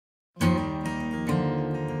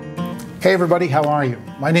Hey everybody, how are you?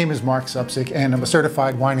 My name is Marc Supsic and I'm a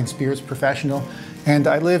certified wine and spirits professional, and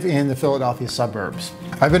I live in the Philadelphia suburbs.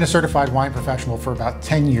 I've been a certified wine professional for about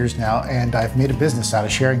 10 years now, and I've made a business out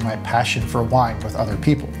of sharing my passion for wine with other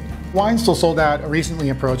people. Wine Still Sold Out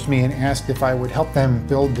recently approached me and asked if I would help them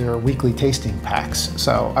build their weekly tasting packs.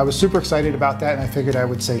 So I was super excited about that, and I figured I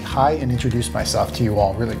would say hi and introduce myself to you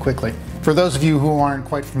all really quickly. For those of you who aren't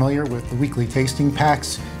quite familiar with the weekly tasting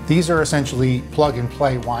packs, these are essentially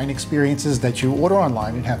plug-and-play wine experiences that you order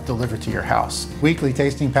online and have delivered to your house. Weekly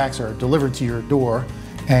tasting packs are delivered to your door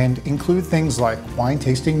and include things like wine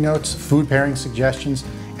tasting notes, food pairing suggestions,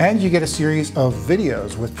 and you get a series of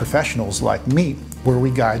videos with professionals like me where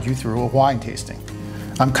we guide you through a wine tasting.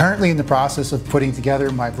 I'm currently in the process of putting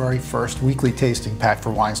together my very first weekly tasting pack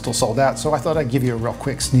for Wine Still Sold Out, so I thought I'd give you a real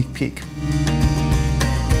quick sneak peek.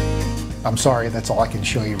 I'm sorry, that's all I can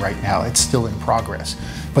show you right now. It's still in progress.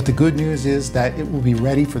 But the good news is that it will be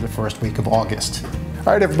ready for the first week of August.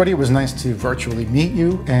 All right, everybody, it was nice to virtually meet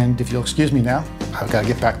you. And if you'll excuse me now, I've got to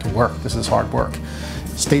get back to work. This is hard work.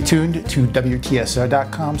 Stay tuned to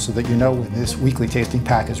WTSO.com so that you know when this weekly tasting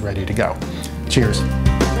pack is ready to go. Cheers.